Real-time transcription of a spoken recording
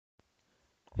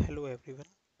Hello everyone.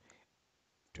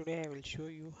 Today I will show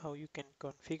you how you can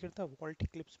configure the Vault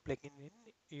Eclipse plugin in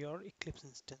your Eclipse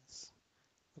instance.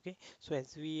 Okay, so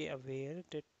as we are aware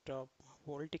that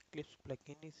Vault Eclipse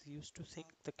plugin is used to sync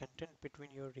the content between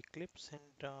your Eclipse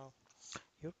and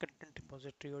your content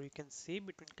repository, or you can say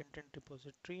between content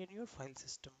repository and your file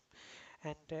system.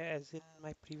 And as in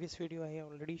my previous video, I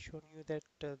already shown you that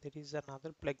there is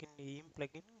another plugin, EM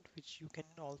plugin, which you can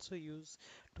also use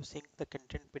to sync the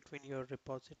content between your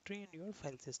repository and your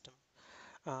file system.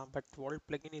 But Vault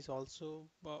plugin is also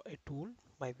a tool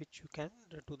by which you can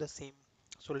do the same.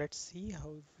 So let's see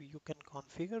how you can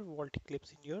configure Vault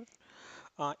Eclipse in your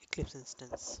Eclipse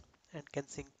instance and can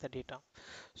sync the data.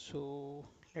 So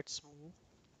let's move.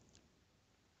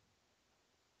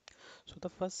 So the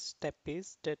first step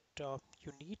is that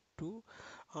you need to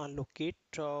locate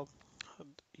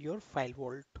your file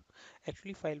vault.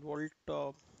 Actually, file vault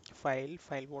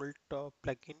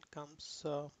plugin comes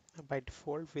by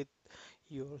default with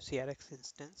your CRX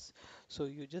instance. So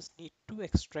you just need to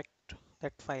extract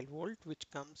that file vault, which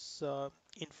comes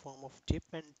in form of zip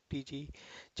and pg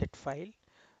jet file.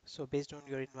 So based on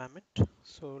your environment.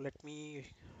 So let me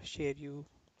share you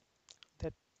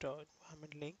that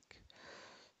environment link.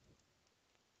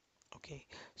 Okay,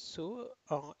 so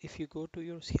if you go to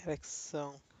your CRX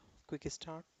quick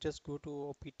start, just go to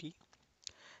OPT,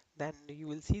 then you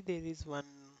will see there is one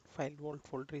file vault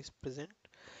folder is present.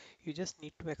 You just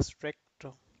need to extract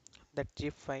that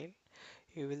zip file.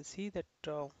 You will see that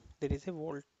there is a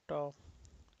vault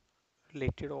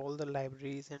related, all the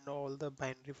libraries and all the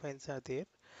binary files are there.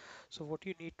 So what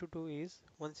you need to do is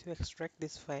once you extract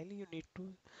this file, you need to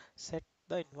set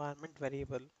the environment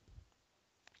variable.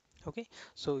 Okay,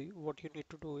 so what you need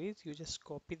to do is you just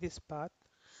copy this path,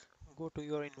 go to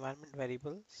your environment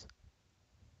variables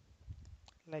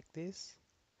like this,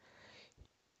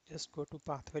 just go to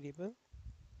path variable,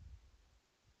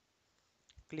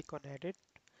 click on edit,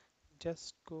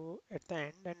 just go at the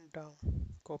end and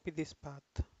copy this path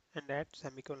and add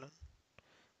semicolon.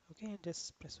 Okay, and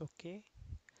just press OK.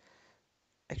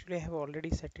 Actually, I have already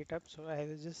set it up, so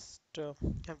I'm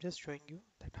just showing you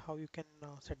that how you can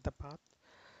set the path.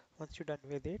 Once you're done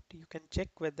with it, you can check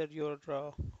whether your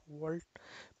Vault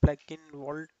plugin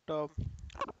Vault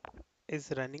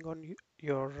is running on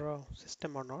your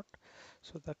system or not.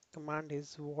 So the command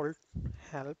is vault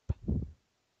help.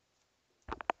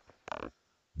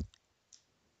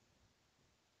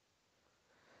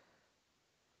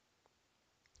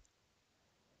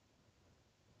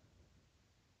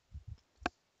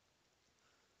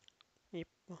 Yep.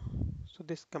 So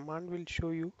this command will show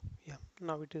you, yeah,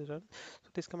 now it is run. So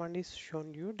this command is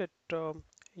shown you that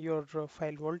your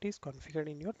file vault is configured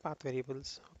in your path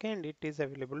variables. Okay, and it is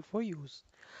available for use.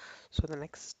 So the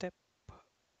next step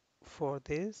for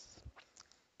this,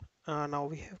 now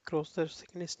we have crossed the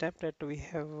second step, that we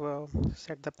have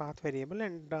set the path variable,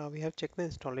 and we have checked the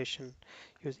installation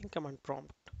using command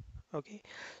prompt. Okay,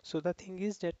 so the thing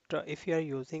is that if you are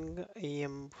using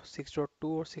AM 6.2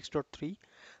 or 6.3,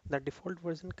 the default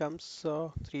version comes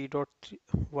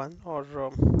 3.1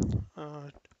 or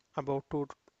about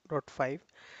 2.5,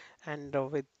 and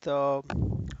with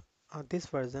this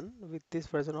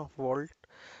version of Vault,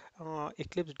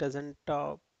 Eclipse doesn't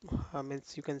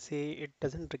means you can say it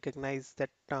doesn't recognize that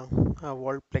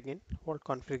Vault plugin, Vault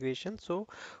configuration. So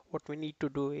what we need to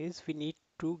do is we need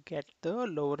to get the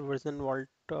lower version Vault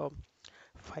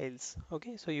files.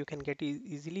 Okay, so you can get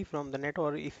easily from the net,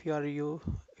 or if you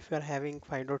are having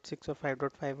 5.6 or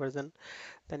 5.5 version,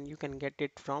 then you can get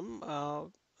it from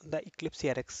the Eclipse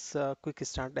CRX quick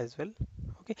start as well.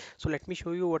 Okay, so let me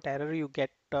show you what error you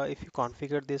get if you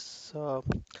configure this uh,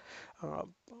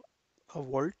 a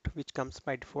Vault, which comes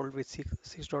by default with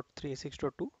 6.3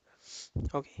 6.2.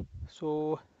 Okay,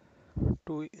 so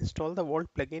to install the Vault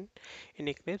plugin in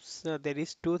Eclipse, there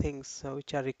is two things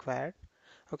which are required.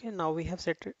 Okay, now we have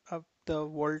set up the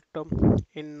Vault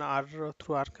in our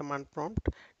through our command prompt.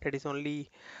 That is only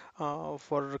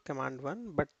for command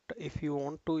one. But if you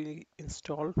want to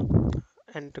install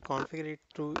and to configure it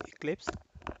through Eclipse,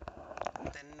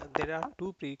 then there are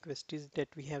two prerequisites that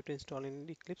we have to install in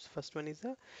Eclipse. First one is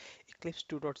the Eclipse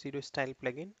 2.0 style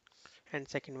plugin, and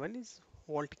second one is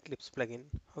Vault Eclipse plugin.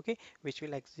 Okay, which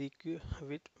will execute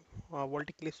with Vault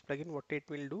Eclipse plugin. What it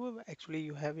will do, actually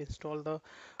you have installed the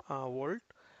Vault.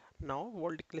 Now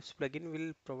Vault Eclipse plugin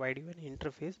will provide you an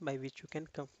interface by which you can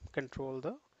control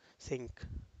the sync.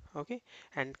 Okay,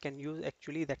 and can use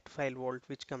actually that file vault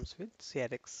which comes with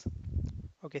CRX.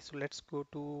 Okay, so let's go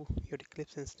to your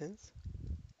Eclipse instance.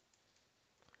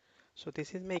 So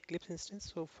this is my Eclipse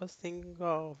instance. So first thing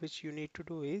which you need to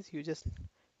do is you just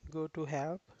go to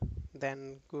help,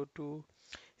 then go to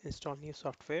install new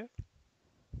software,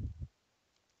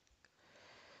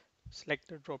 select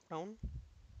the drop down.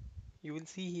 You will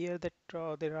see here that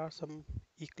there are some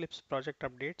Eclipse project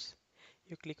updates.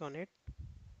 You click on it,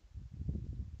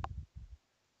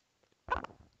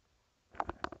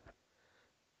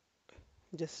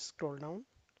 just scroll down,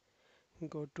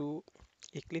 go to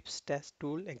Eclipse test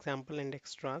tool, example and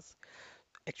extras.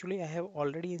 Actually, I have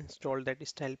already installed that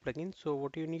style plugin. So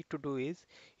what you need to do is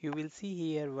you will see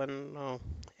here one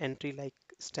entry like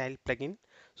style plugin.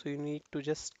 So you need to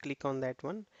just click on that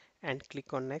one and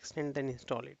click on next and then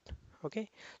install it. Okay.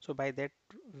 So by that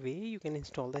way you can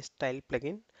install the style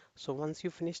plugin. So once you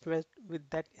finished with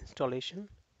that installation,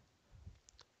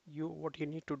 you what you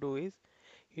need to do is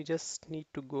you just need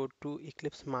to go to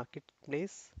Eclipse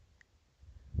Marketplace,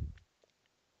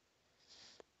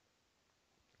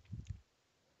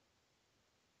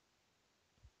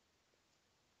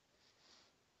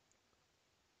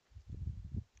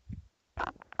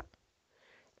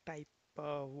 type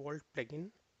Vault plugin.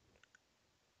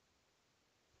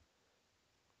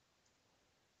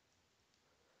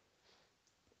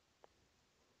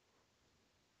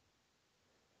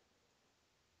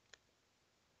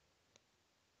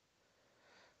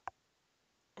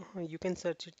 You can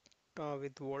search it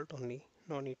with Vault only,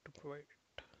 no need to provide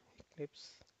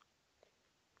Eclipse.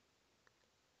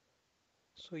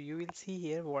 So you will see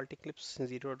here Vault Eclipse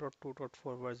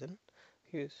 0.2.4 version.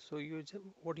 So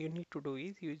what you need to do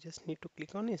is you just need to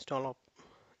click on install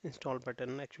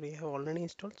button. Actually, I have already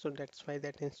installed, so that's why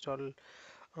that install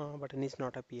button is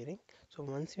not appearing. So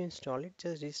once you install it,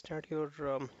 just restart your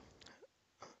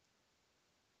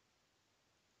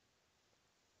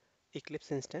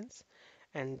Eclipse instance,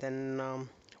 and then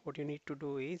what you need to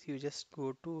do is you just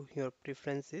go to your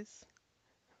preferences.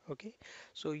 Okay,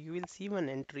 so you will see one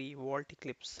entry Vault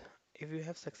Eclipse. If you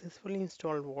have successfully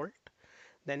installed Vault,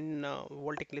 then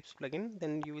Vault Eclipse plugin,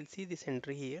 then you will see this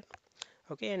entry here.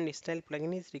 Okay, and style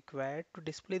plugin is required to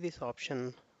display this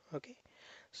option. Okay,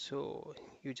 so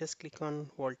you just click on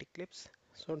Vault Eclipse.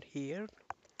 So here,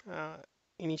 uh,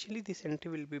 initially this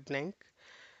entry will be blank,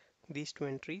 these two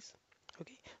entries.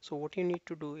 Okay, so what you need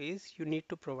to do is you need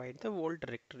to provide the Vault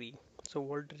directory. So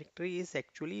Vault directory is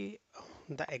actually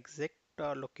the exact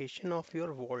location of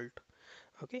your Vault.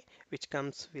 Okay, which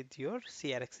comes with your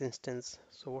CRX instance.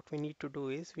 So what we need to do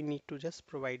is we need to just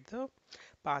provide the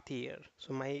path here.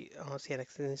 So my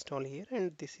CRX is installed here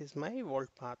and this is my Vault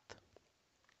path.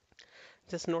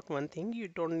 Just note one thing, you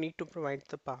don't need to provide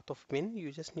the path of bin,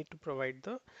 you just need to provide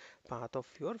the path of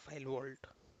your file Vault.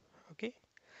 Okay,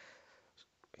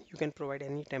 you can provide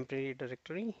any temporary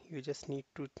directory, you just need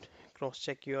to cross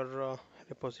check your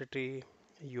repository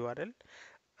URL.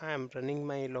 I am running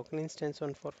my local instance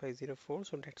on 4504,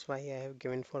 so that's why I have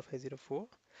given 4504.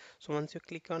 So once you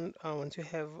click on, once you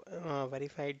have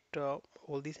verified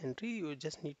all these entries, you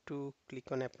just need to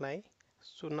click on apply.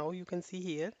 So now you can see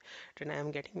here that I am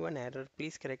getting one error.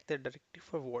 Please correct the directory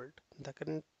for Vault. The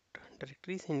current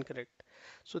directory is incorrect.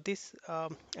 So this,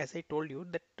 as I told you,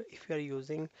 that if you are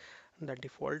using the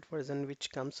default version which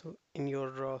comes in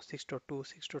your 6.2,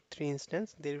 6.3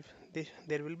 instance,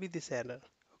 there will be this error.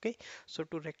 Okay, so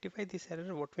to rectify this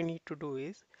error, what we need to do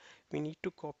is we need to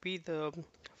copy the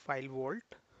file Vault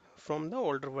from the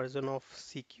older version of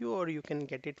CQ, or you can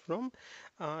get it from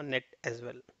net as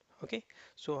well. Okay,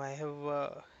 so I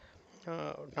have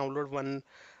download one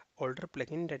older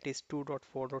plugin that is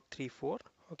 2.4.34.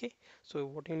 Okay, so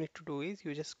what you need to do is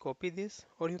you just copy this,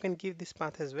 or you can give this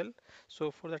path as well.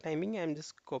 So for the timing, I'm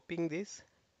just copying this,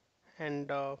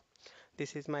 and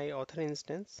this is my author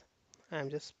instance. I'm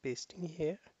just pasting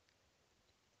here.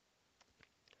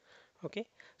 Okay,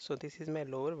 so this is my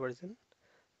lower version.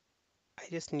 I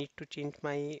just need to change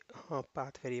my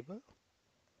path variable,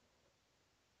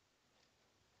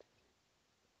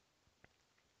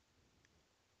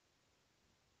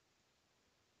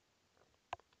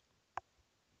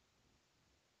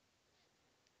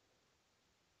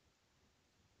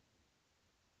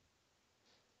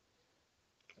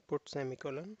 put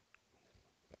semicolon,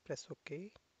 press OK,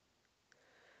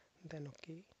 then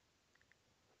OK,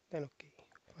 then OK.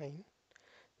 Fine,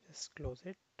 just close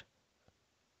it.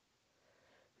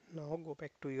 Now go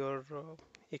back to your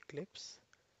Eclipse.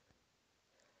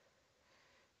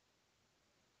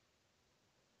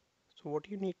 So what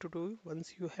you need to do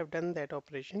once you have done that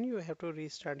operation, you have to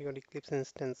restart your Eclipse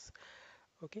instance.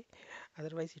 Okay,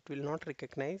 otherwise it will not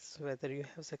recognize whether you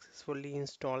have successfully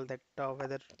installed that,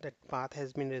 whether that path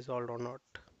has been resolved or not.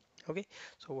 Okay,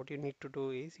 so what you need to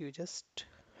do is you just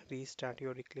restart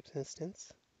your Eclipse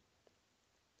instance.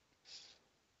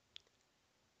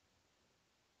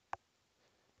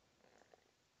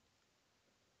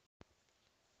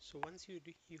 So once you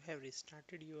have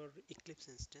restarted your Eclipse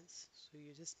instance, so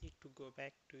you just need to go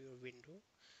back to your window,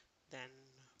 then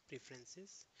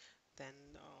preferences, then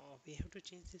we have to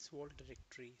change this vault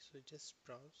directory. So just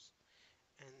browse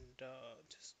and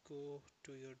just go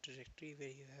to your directory where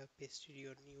you have pasted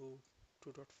your new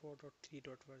 2.4.3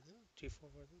 version,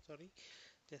 3.4 version, sorry.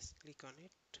 Just click on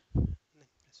it and then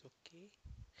press OK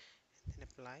and then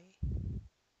apply,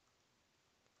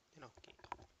 then OK.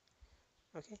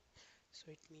 Okay, so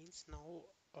it means now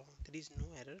there is no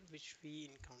error which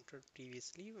we encountered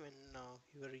previously when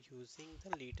we were using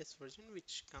the latest version,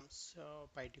 which comes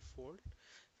by default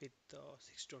with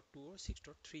 6.2 or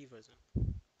 6.3 version.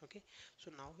 Okay,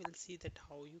 so now we'll see that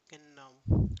how you can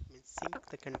sync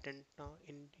the content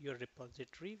in your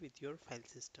repository with your file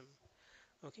system.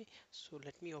 Okay, so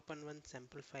let me open one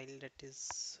sample file that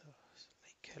is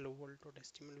like hello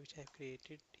world.html, which I've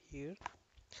created here.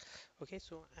 Okay,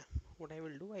 so what I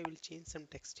will do, I will change some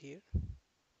text here,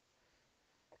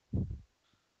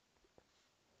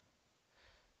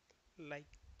 like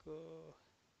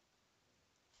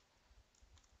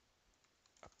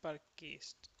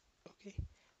uppercase. Okay,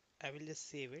 I will just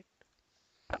save it.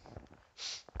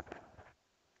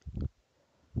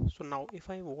 So now if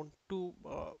I want to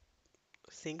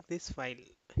sync this file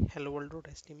hello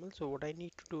world.html, so what I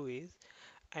need to do is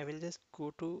I will just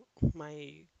go to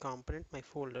my component, my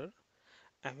folder.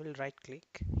 I will right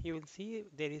click. You will see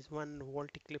there is one Vault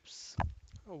Eclipse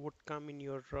would come in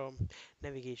your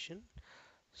navigation.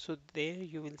 So there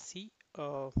you will see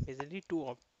basically two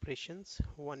operations.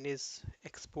 One is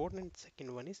export and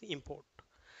second one is import.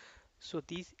 So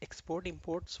these export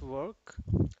imports work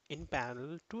in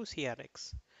parallel to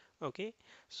CRX. Okay,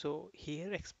 so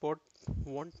here export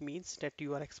won't means that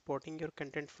you are exporting your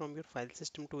content from your file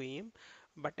system to AM,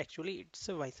 but actually it's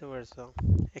a vice versa.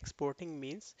 Exporting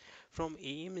means from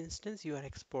AM instance you are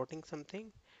exporting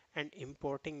something, and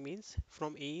importing means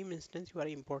from AM instance you are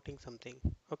importing something.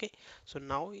 Okay, so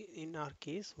now in our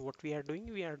case what we are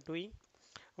doing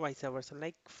vice versa,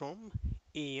 like from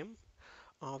AM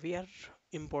we are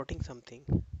importing something.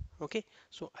 Okay,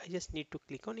 so I just need to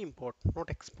click on import, not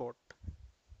export.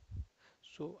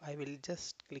 So I will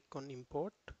just click on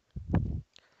import.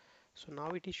 So now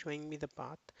it is showing me the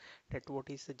path, that what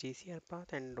is the JCR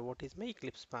path and what is my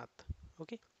Eclipse path.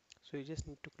 Okay, so you just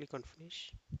need to click on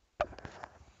finish.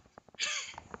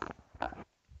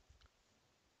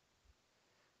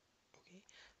 Okay,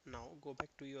 now go back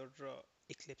to your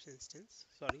Eclipse instance,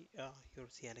 sorry, your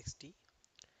CRXT.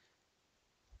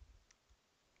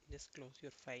 Just close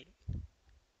your file,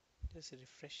 just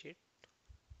refresh it,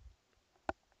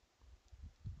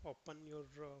 open your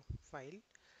file.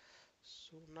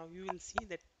 So now you will see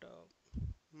that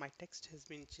my text has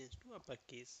been changed to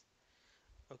uppercase.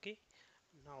 Okay,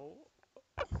 now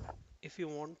if you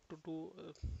want to do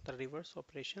the reverse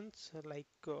operations like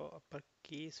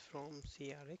uppercase from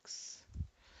CRX,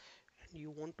 and you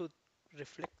want to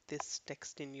reflect this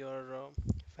text in your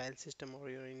file system or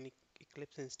your in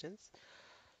Eclipse instance,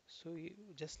 so you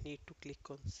just need to click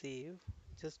on save.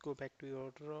 Just go back to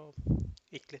your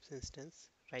Eclipse instance,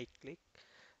 right click,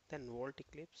 then Vault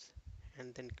Eclipse,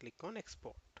 and then click on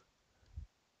export.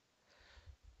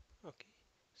 Okay,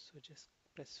 so just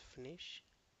press finish,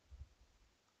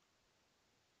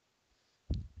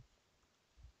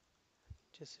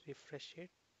 just refresh it.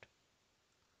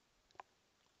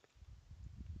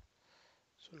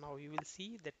 So now you will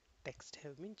see that text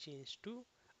have been changed to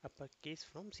uppercase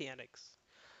from CRX.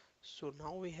 So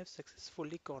now we have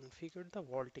successfully configured the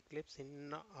Vault Eclipse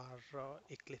in our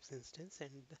Eclipse instance,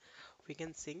 and we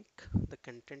can sync the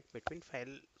content between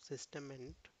file system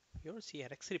and your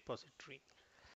CRX repository.